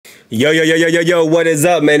Yo, what is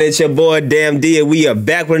up, man? It's your boy Damn D, and we are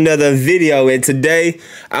back with another video. And today,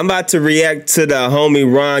 I'm about to react to the homie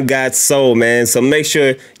Ron Got Soul, man. So make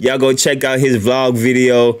sure y'all go check out his vlog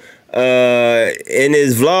video. In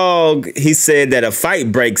his vlog, he said that a fight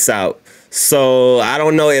breaks out. So I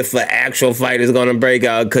don't know if an actual fight is gonna break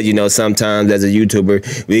out, because you know sometimes as a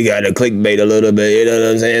YouTuber we gotta clickbait a little bit, you know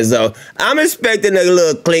what I'm saying? So I'm expecting a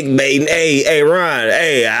little clickbait. Hey Ron,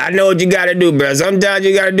 hey, I know what you gotta do, bro. Sometimes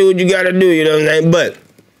you gotta do what you gotta do, you know what I'm saying? But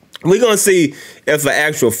we're gonna see if an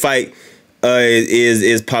actual fight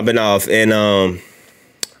is popping off. And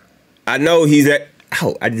I know he's at,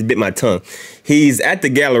 oh, I just bit my tongue. He's at the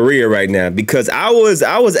Galleria right now, because I was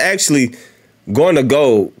actually going to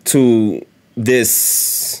go to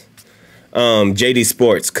this JD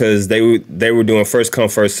Sports, because they were doing first come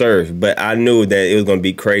first serve, but I knew that it was gonna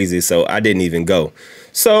be crazy, so I didn't even go.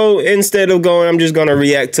 So instead of going, I'm just gonna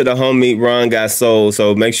react to the homie Ron Got Soul.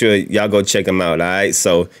 So make sure y'all go check him out. All right,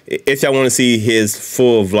 so if y'all want to see his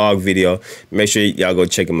full vlog video, make sure y'all go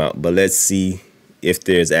check him out. But let's see if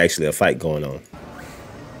there's actually a fight going on.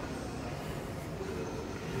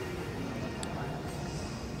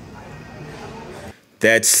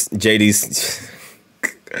 That's JD's.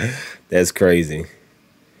 That's crazy.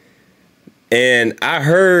 And I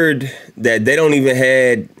heard that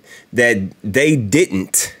they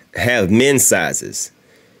didn't have men's sizes.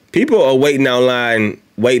 People are waiting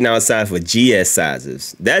outside for GS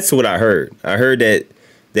sizes. That's what I heard. I heard that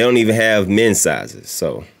they don't even have men's sizes.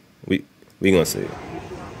 So we gonna see.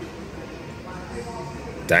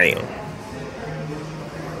 Damn.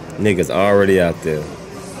 Niggas already out there.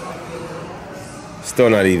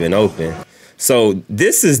 Still not even open. So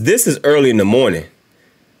this is early in the morning.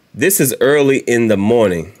 This is early in the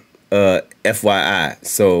morning, FYI.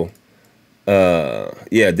 So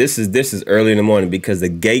yeah, this is early in the morning, because the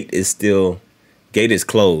gate is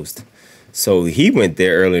closed. So he went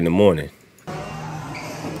there early in the morning.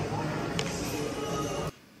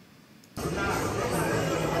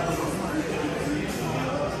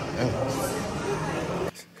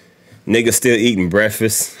 Niggas still eating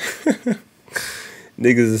breakfast.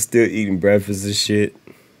 Niggas are still eating breakfast and shit.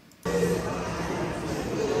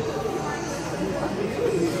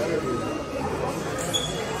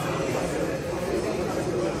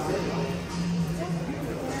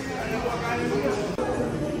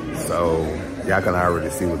 So y'all can already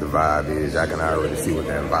see what the vibe is. Y'all can already see what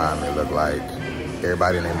the environment look like.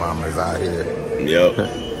 Everybody and their mamas out here. Yep.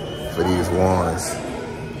 For these ones.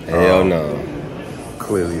 Hell no.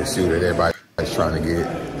 Clearly a shoe that everybody's trying to get.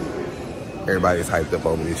 Everybody's hyped up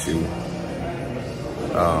over this shoe.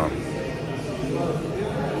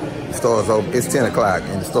 The store's open. It's 10 o'clock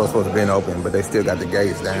and the store's supposed to be open, but they still got the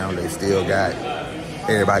gates down. They still got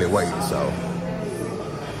everybody waiting, so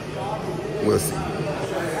we'll see.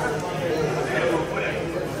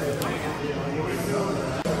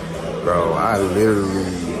 Bro, I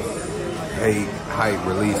literally hate hype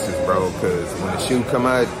releases, bro, because when the shoe come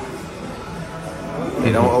out,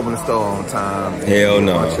 they don't open the store on time. Hell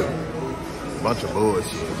no. Bunch of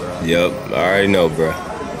bullshit, bro. Yep, I already know, bro.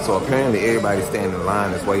 So apparently everybody standing in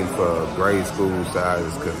line is waiting for grade school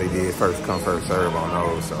sizes, because they did first come first serve on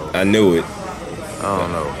those. So I knew it. I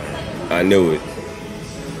don't know, man. I knew it.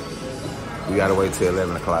 We gotta wait till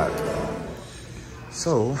 11 o'clock.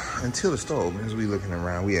 So until the store opens, we looking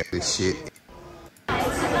around. We at this shit.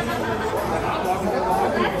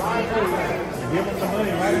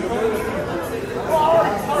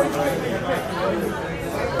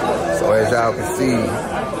 So as y'all can see,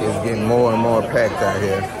 it's getting more and more packed out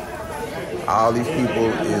here. All these people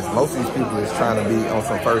most of these people is trying to be on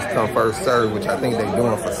some first come first serve, which I think they're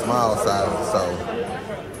doing for small sizes. So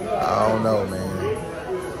I don't know, man.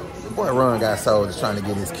 The boy Ron Got Soul is trying to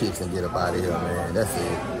get his kicks and get up out of here, man. That's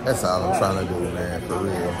it. That's all I'm trying to do, man, for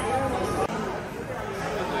real.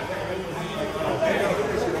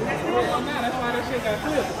 That's why that shit got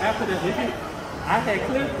clipped after the hit. I had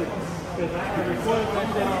clipped it. I recorded that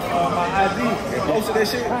shit on my IG. You posted that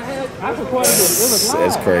shit? I recorded it. It was live.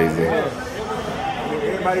 That's crazy.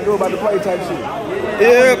 Everybody know about the play type shit.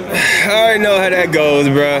 Yep, I already know how that goes,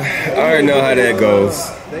 bro. I already know how that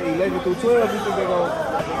goes. They 11 through 12, you think they gonna...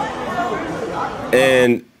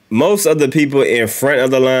 And most of the people in front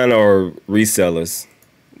of the line are resellers.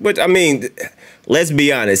 But I mean, let's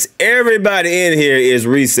be honest. Everybody in here is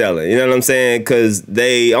reselling. You know what I'm saying? Because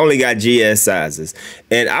they only got GS sizes.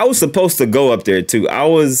 And I was supposed to go up there too. I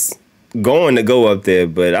was going to go up there,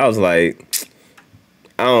 but I was like,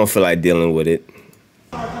 I don't feel like dealing with it.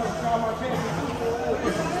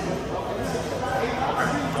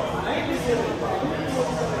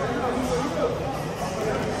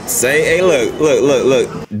 Say, hey,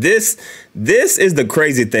 look. This is the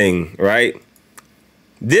crazy thing, right?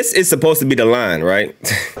 This is supposed to be the line, right?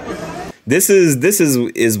 This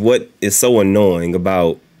is what is so annoying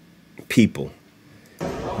about people.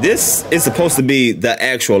 This is supposed to be the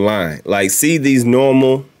actual line. Like, see these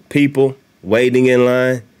normal people waiting in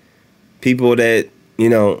line, people that, you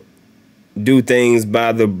know, do things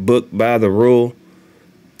by the book, by the rule.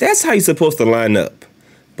 That's how you're supposed to line up.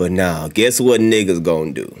 But now, guess what niggas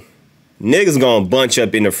gonna do? Niggas gonna bunch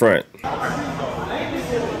up in the front.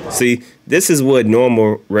 See, this is what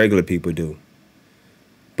normal, regular people do.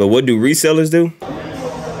 But what do resellers do?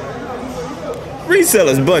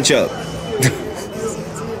 Resellers bunch up.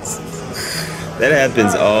 That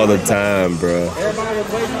happens all the time, bro.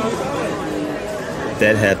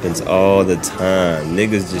 That happens all the time.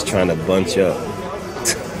 Niggas just trying to bunch up.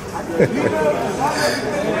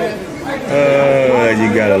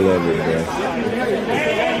 You gotta love it, bro.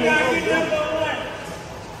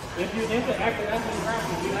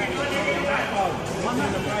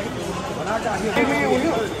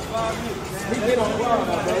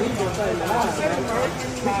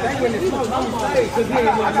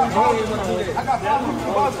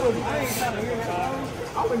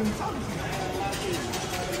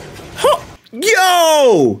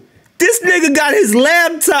 Yo! This nigga got his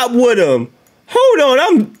laptop with him. Hold on,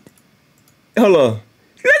 hold on.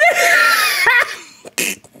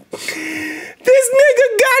 This nigga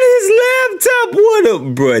got his laptop with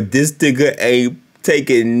him. Bruh, this nigga ain't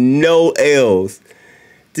taking no L's.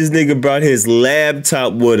 This nigga brought his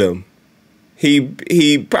laptop with him.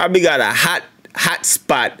 He probably got a hot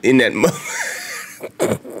spot in that mother.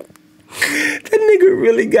 That nigga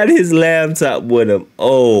really got his laptop with him.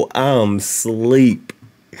 Oh, I'm asleep.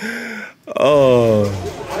 Oh.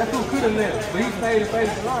 That's who could have left, but he stayed and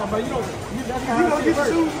faced the line. But you that's how I get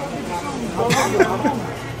shoes.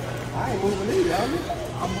 I ain't moving either,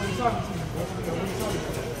 I'm going to talk to you.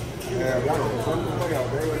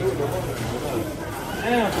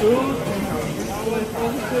 Damn, shoes.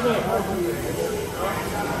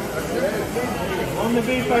 On the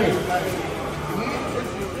beat face.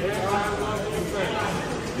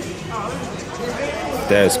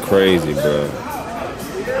 That's crazy, bro.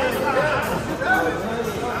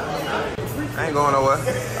 I ain't going nowhere.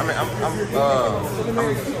 I mean, I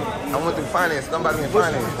went through finance. Somebody in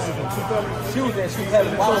finance. She was that she had a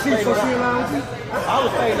ball. She was I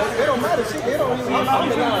was saying that it don't matter. They don't even. I'm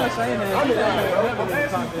the line. I'm the line.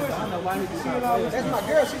 I know why he was. That's my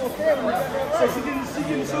girl. She gonna care with me. So she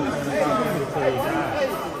getting shoes.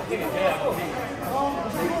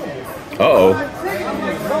 Uh-oh.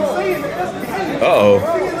 Uh-oh.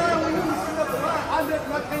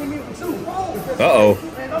 Uh-oh.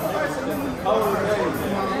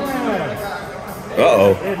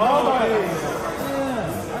 Uh-oh.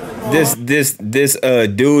 This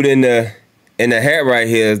dude in the hat right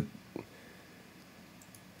here,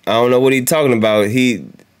 I don't know what he's talking about. I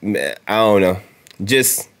don't know.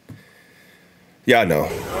 Just y'all know.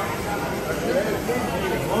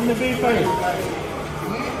 On the beat face.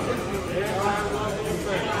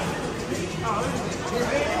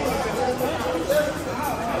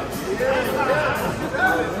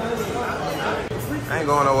 I ain't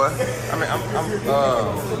going nowhere. I mean, I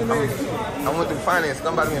went through finance.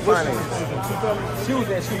 Somebody in finance. She was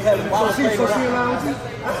that she had a ball. She was around with you.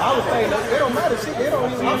 I was saying that it don't matter. They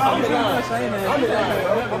don't even. I'm the line. I'm the line.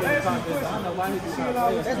 I know why he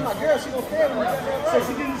was. That's my girl. She gonna care with me. So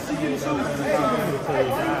she getting shoes.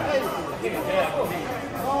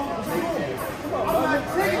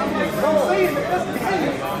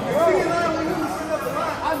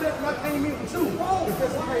 I came in with you.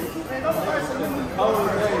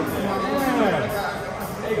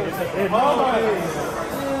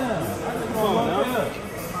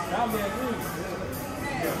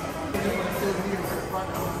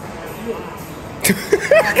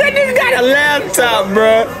 That nigga got a laptop,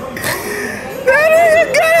 bro. That nigga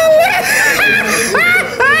got a laptop.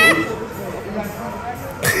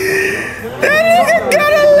 That nigga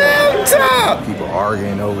got a laptop. People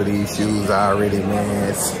arguing over these shoes already, man.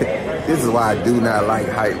 This is why I do not like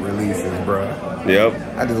hype releases, bro. Yep.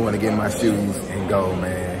 I just want to get my shoes and go,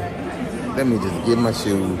 man. Let me just get my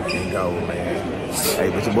shoes and go, man. Hey,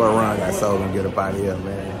 but your boy Ron got sold and get up out of here,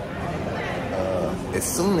 man. As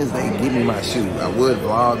soon as they give me my shoe, I would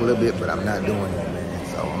vlog a little bit, but I'm not doing it, man.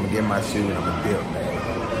 So I'm gonna get my shoe and I'm gonna dip, man.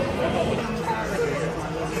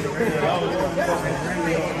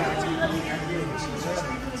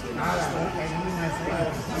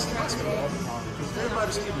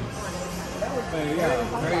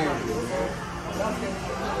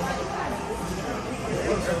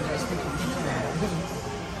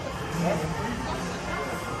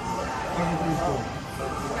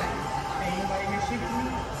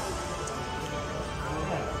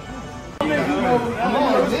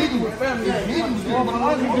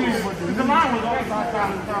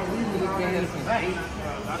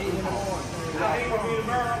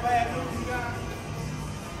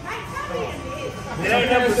 It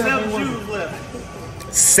ain't number 7 shoes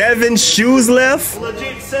left. 7 shoes left?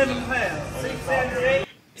 Legit 7 pounds. 6, 7, or 8.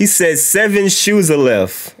 He said 7 shoes are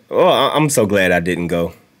left. Oh, I'm so glad I didn't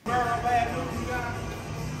go. It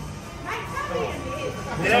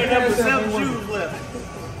ain't number 7 shoes left.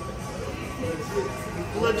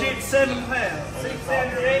 Legit 7 pounds. 6,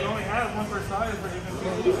 7, or 8. You only have one per size, but you can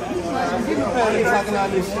talking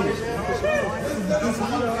about this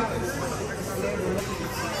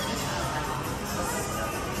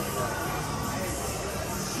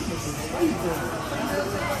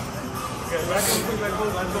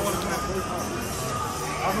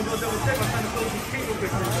I'm gonna go double check. I'm trying to close these people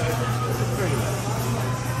pictures.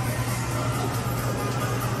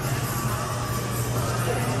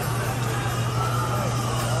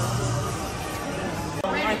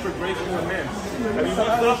 For great men. Have you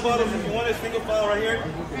want soft bottoms? If you want a single file right here.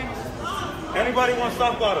 Anybody want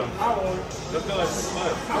soft bottoms? I want it. Let's go. I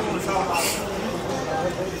want a soft bottom.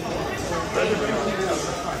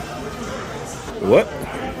 What?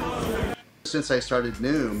 Since I started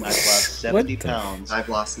Noom, I've lost 70 pounds. I've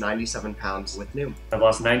lost 97 pounds with Noom. I've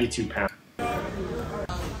lost 92 pounds.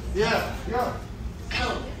 Yeah.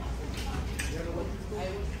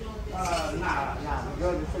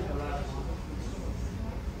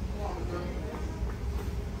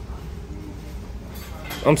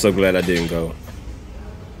 I'm so glad I didn't go.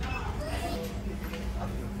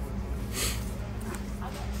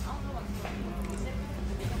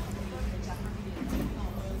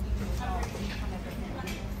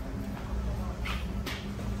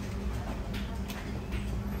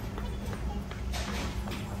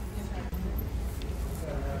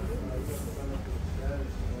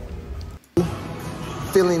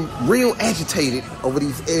 Feeling real agitated over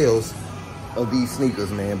these L's of these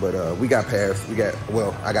sneakers, man. But we got pairs.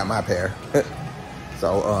 I got my pair.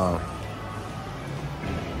 So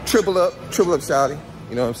triple up, shawty.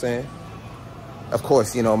 You know what I'm saying? Of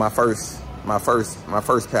course, you know my first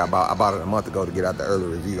pair. I bought it a month ago to get out the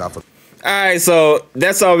early review. All right, so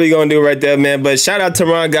that's all we're gonna do right there, man. But shout out to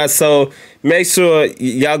Ron Got Soul. Make sure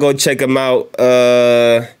y'all go check him out.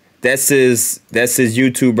 That's his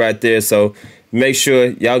YouTube right there. So make sure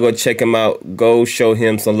y'all go check him out. Go show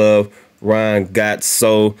him some love. Ron Got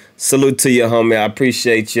Soul. Salute to you, homie. I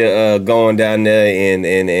appreciate you going down there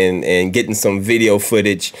and getting some video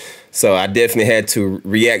footage. So I definitely had to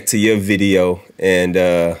react to your video, and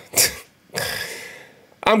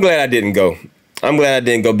I'm glad I didn't go.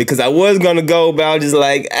 Because I was gonna go, but I was just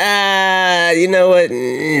like, you know what?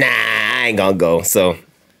 Nah, I ain't gonna go. So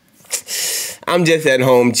I'm just at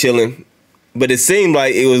home chilling. But it seemed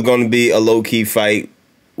like it was gonna be a low-key fight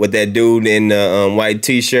with that dude in the white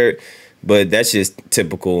t-shirt. But that's just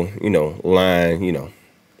typical, you know, line, you know,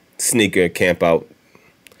 sneaker camp out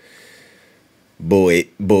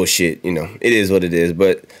bullshit, you know. It is what it is.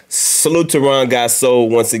 But salute to Ron Got Soul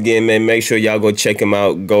once again, man. Make sure y'all go check him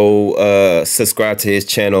out. Go subscribe to his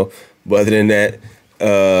channel. But other than that,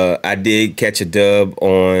 I did catch a dub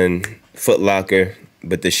on Foot Locker,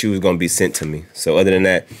 but the shoe is gonna be sent to me. So other than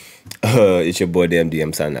that, it's your boy DMD.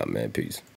 I'm signing out, man. Peace.